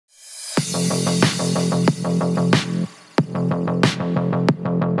A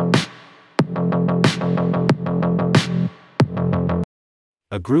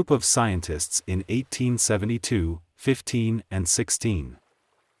group of scientists in 1872, 15, and 16.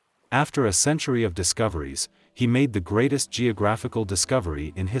 After a century of discoveries, he made the greatest geographical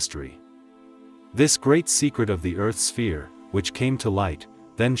discovery in history. This great secret of the Earth's sphere, which came to light,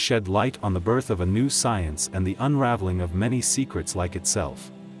 then shed light on the birth of a new science and the unraveling of many secrets like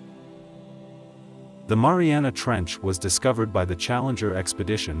itself. The Mariana Trench was discovered by the Challenger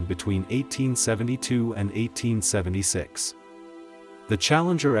expedition between 1872 and 1876. The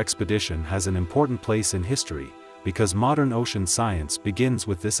Challenger expedition has an important place in history, because modern ocean science begins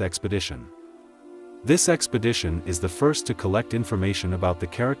with this expedition. This expedition is the first to collect information about the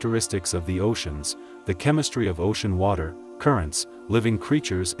characteristics of the oceans, the chemistry of ocean water, currents, living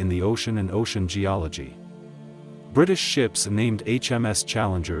creatures in the ocean and ocean geology. British ships named HMS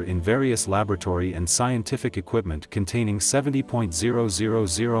Challenger in various laboratory and scientific equipment containing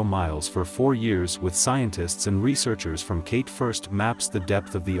 70.000 miles for 4 years with scientists and researchers from Kate First maps the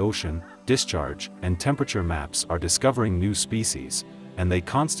depth of the ocean, discharge, and temperature maps are discovering new species, and they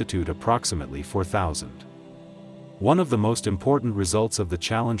constitute approximately 4,000. One of the most important results of the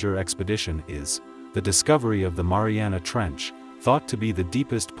Challenger expedition is the discovery of the Mariana Trench, thought to be the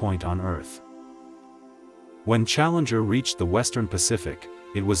deepest point on Earth. When Challenger reached the western Pacific,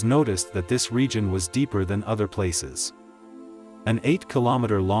 it was noticed that this region was deeper than other places. An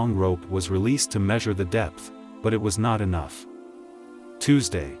 8-kilometer-long rope was released to measure the depth, but it was not enough.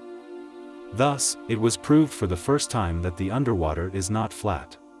 Tuesday. Thus, it was proved for the first time that the underwater is not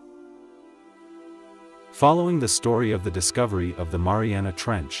flat. Following the story of the discovery of the Mariana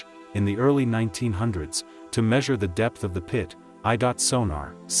Trench, in the early 1900s, to measure the depth of the pit,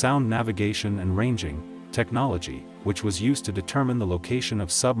 sonar, sound navigation and ranging, technology, which was used to determine the location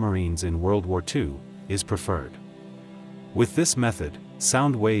of submarines in World War II, is preferred. With this method,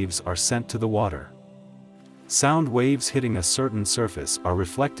 sound waves are sent to the water. Sound waves hitting a certain surface are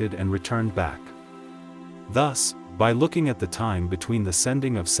reflected and returned back. Thus, by looking at the time between the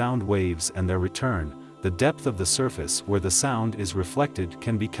sending of sound waves and their return, the depth of the surface where the sound is reflected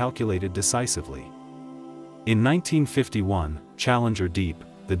can be calculated decisively. In 1951, Challenger Deep,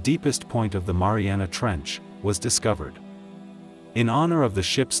 the deepest point of the Mariana Trench, was discovered. In honor of the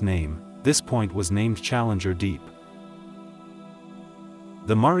ship's name, this point was named Challenger Deep.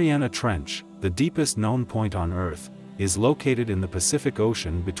 The Mariana Trench, the deepest known point on Earth, is located in the Pacific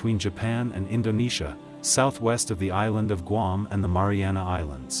Ocean between Japan and Indonesia, southwest of the island of Guam and the Mariana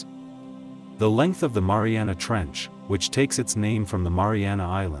Islands. The length of the Mariana Trench, which takes its name from the Mariana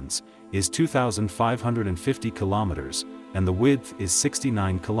Islands, is 2,550 kilometers, and the width is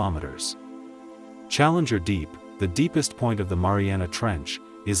 69 kilometers. Challenger Deep, the deepest point of the Mariana Trench,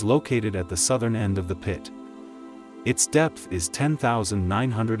 is located at the southern end of the pit. Its depth is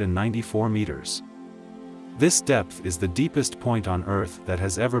 10,994 meters. This depth is the deepest point on Earth that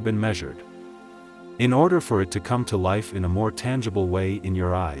has ever been measured. In order for it to come to life in a more tangible way in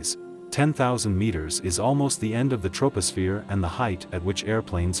your eyes, 10,000 meters is almost the end of the troposphere and the height at which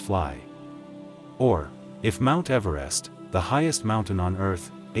airplanes fly. Or, if Mount Everest, the highest mountain on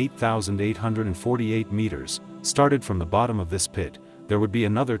Earth, 8,848 meters, started from the bottom of this pit, there would be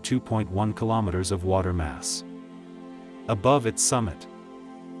another 2.1 kilometers of water mass above its summit.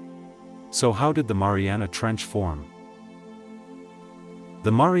 So how did the Mariana Trench form?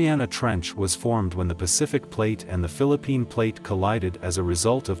 The Mariana Trench was formed when the Pacific Plate and the Philippine Plate collided as a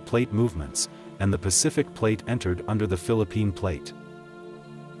result of plate movements, and the Pacific Plate entered under the Philippine Plate.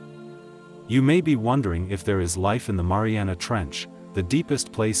 You may be wondering if there is life in the Mariana Trench, the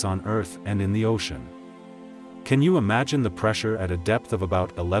deepest place on Earth and in the ocean. Can you imagine the pressure at a depth of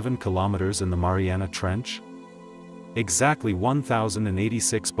about 11 kilometers in the Mariana Trench? Exactly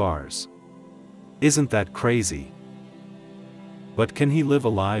 1,086 bars. Isn't that crazy? But can he live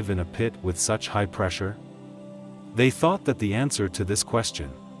alive in a pit with such high pressure? They thought that the answer to this question,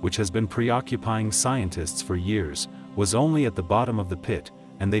 which has been preoccupying scientists for years, was only at the bottom of the pit,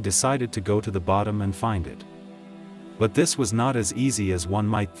 and they decided to go to the bottom and find it. But this was not as easy as one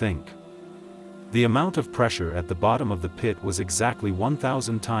might think. The amount of pressure at the bottom of the pit was exactly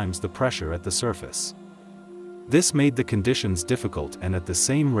 1,000 times the pressure at the surface. This made the conditions difficult and at the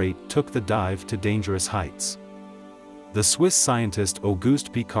same rate took the dive to dangerous heights. The Swiss scientist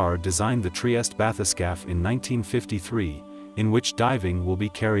Auguste Piccard designed the Trieste bathyscaphe in 1953, in which diving will be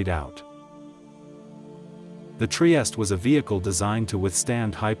carried out. The Trieste was a vehicle designed to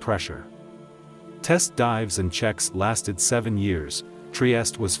withstand high pressure. Test dives and checks lasted 7 years.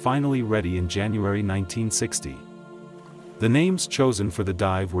 Trieste was finally ready in January 1960. The names chosen for the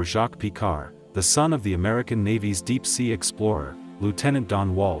dive were Jacques Piccard, the son of the American Navy's deep-sea explorer, Lieutenant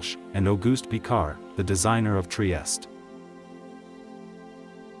Don Walsh, and Auguste Piccard, the designer of Trieste.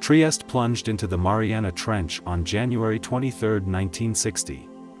 Trieste plunged into the Mariana Trench on January 23, 1960.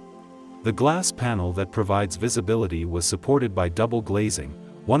 The glass panel that provides visibility was supported by double glazing.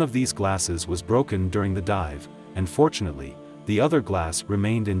 One of these glasses was broken during the dive, and fortunately, the other glass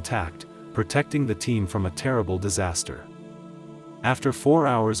remained intact, protecting the team from a terrible disaster. After 4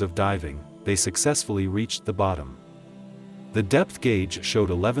 hours of diving, they successfully reached the bottom. The depth gauge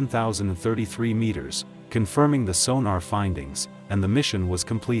showed 11,033 meters, confirming the sonar findings, and the mission was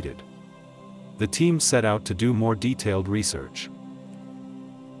completed. The team set out to do more detailed research.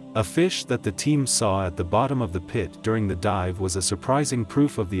 A fish that the team saw at the bottom of the pit during the dive was a surprising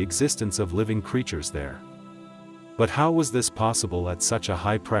proof of the existence of living creatures there. But how was this possible at such a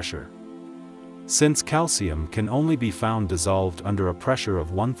high pressure? Since calcium can only be found dissolved under a pressure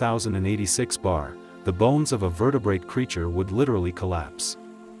of 1086 bar, the bones of a vertebrate creature would literally collapse.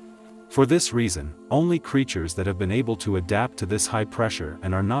 For this reason, only creatures that have been able to adapt to this high pressure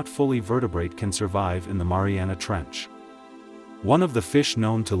and are not fully vertebrate can survive in the Mariana Trench. One of the fish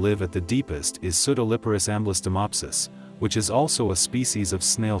known to live at the deepest is Pseudoliparus amblystomopsis, which is also a species of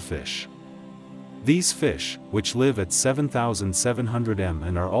snailfish. These fish, which live at 7,700 m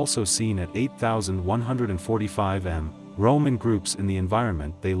and are also seen at 8,145 m, roam in groups in the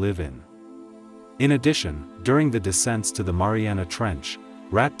environment they live in. In addition, during the descents to the Mariana Trench,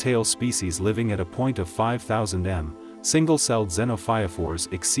 rat-tail species living at a point of 5,000 m, single-celled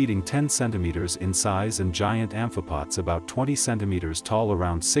xenophyophores exceeding 10 cm in size and giant amphipods about 20 cm tall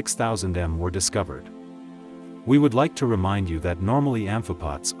around 6,000 m were discovered. We would like to remind you that normally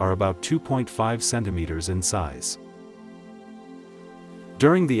amphipods are about 2.5 cm in size.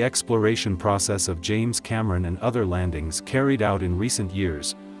 During the exploration process of James Cameron and other landings carried out in recent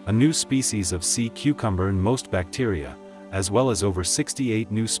years, a new species of sea cucumber and most bacteria, as well as over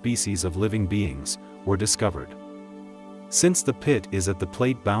 68 new species of living beings, were discovered. Since the pit is at the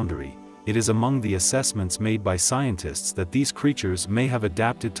plate boundary, it is among the assessments made by scientists that these creatures may have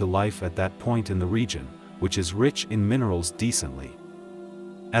adapted to life at that point in the region, which is rich in minerals decently.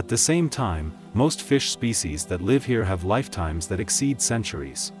 At the same time, most fish species that live here have lifetimes that exceed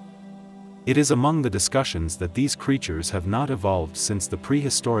centuries. It is among the discussions that these creatures have not evolved since the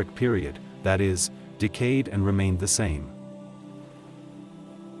prehistoric period, that is, decayed and remained the same.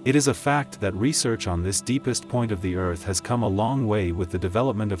 It is a fact that research on this deepest point of the Earth has come a long way with the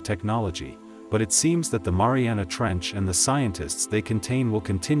development of technology, but it seems that the Mariana Trench and the scientists they contain will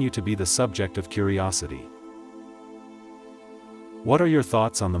continue to be the subject of curiosity. What are your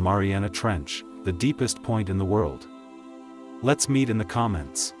thoughts on the Mariana Trench, the deepest point in the world? Let's meet in the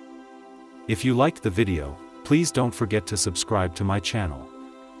comments. If you liked the video, please don't forget to subscribe to my channel.